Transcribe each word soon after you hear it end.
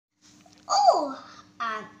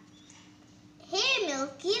Uh, hey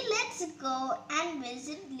Milky, let's go and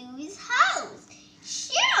visit Louie's house.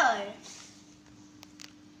 Sure.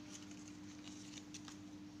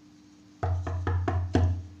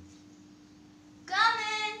 Come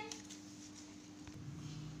in.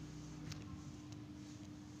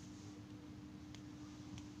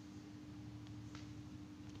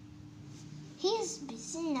 He's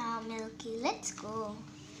busy now, Milky. Let's go.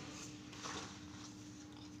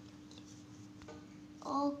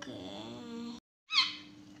 Okay.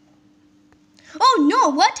 Oh no,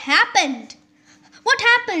 what happened? What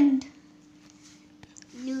happened?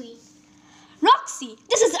 Louie. Roxy,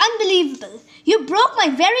 this is unbelievable. You broke my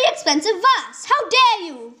very expensive vase. How dare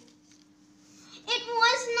you? It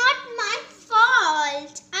was not my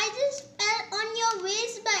fault. I just fell on your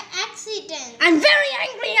vase by accident. I'm very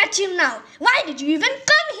angry at you now. Why did you even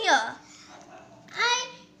come here? I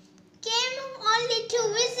came only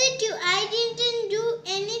to visit you. I didn't do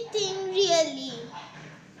anything really.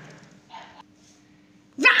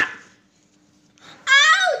 Rah!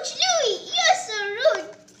 Ouch, Louie, you're so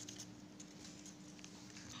rude.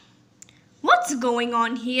 What's going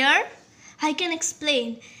on here? I can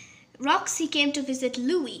explain. Roxy came to visit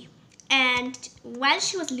Louie, and while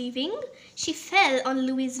she was leaving, she fell on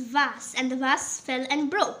Louie's vase, and the vase fell and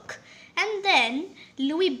broke. And then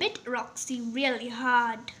Louie bit Roxy really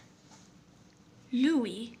hard.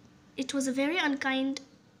 Louie, it was a very unkind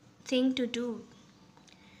thing to do.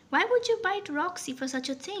 Why would you bite Roxy for such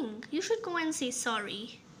a thing? You should go and say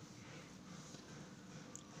sorry.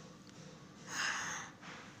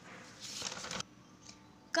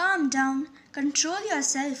 Calm down. Control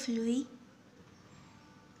yourself, Louie.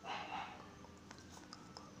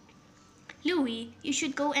 Louie, you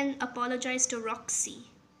should go and apologize to Roxy.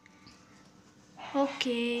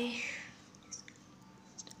 Okay.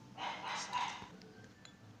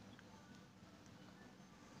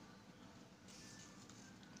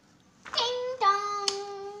 Ding dong.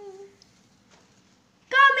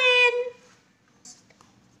 Come in.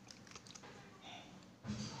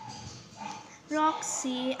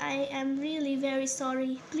 Roxy, I am really very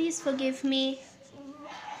sorry. Please forgive me.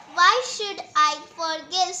 Why should I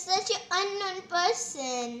forgive such an unknown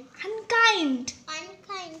person? Unkind.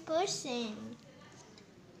 Unkind person.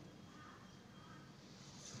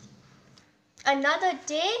 Another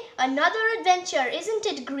day, another adventure, isn't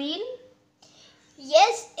it, Green?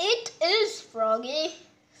 Yes, it is, Froggy.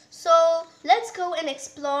 So, let's go and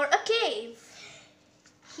explore a cave.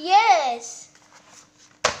 Yes.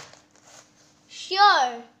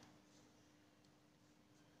 Sure.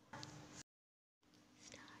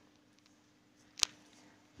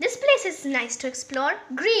 This place is nice to explore.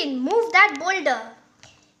 Green, move that boulder.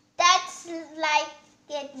 That's like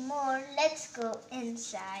it more. Let's go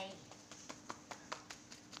inside.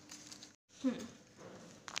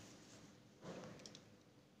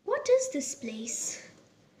 What is this place?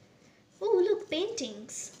 Oh, look,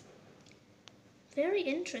 paintings. Very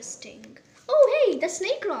interesting. Oh, hey, the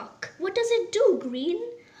snake rock. What does it do, Green?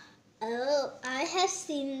 Oh, I have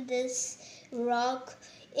seen this rock.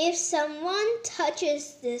 If someone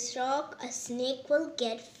touches this rock, a snake will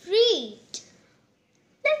get freed.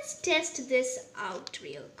 Let's test this out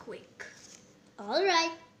real quick. All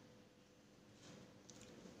right.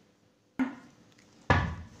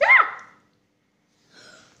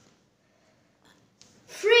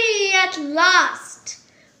 Free at last.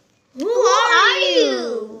 Who are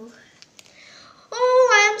you? Oh,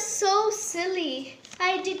 I am so silly.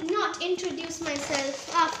 I did not introduce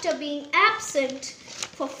myself after being absent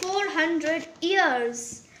for 400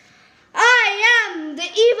 years. I am the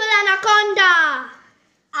evil Anaconda.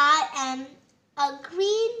 I am a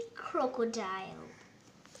green crocodile.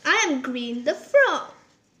 I am Green, the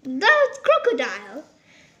crocodile.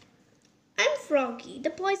 I'm Froggy, the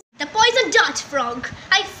poison dart frog.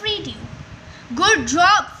 I freed you. Good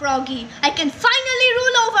job, Froggy. I can finally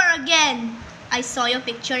rule over again. I saw your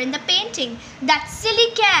picture in the painting. That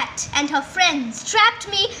silly cat and her friends trapped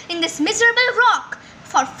me in this miserable rock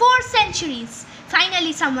for 4 centuries.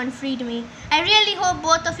 Finally, someone freed me. I really hope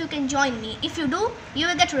both of you can join me. If you do, you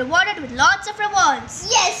will get rewarded with lots of rewards.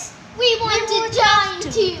 Yes, we want to join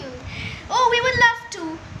too. Oh, we would love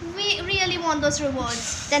to. We really want those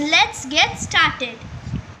rewards. Then let's get started.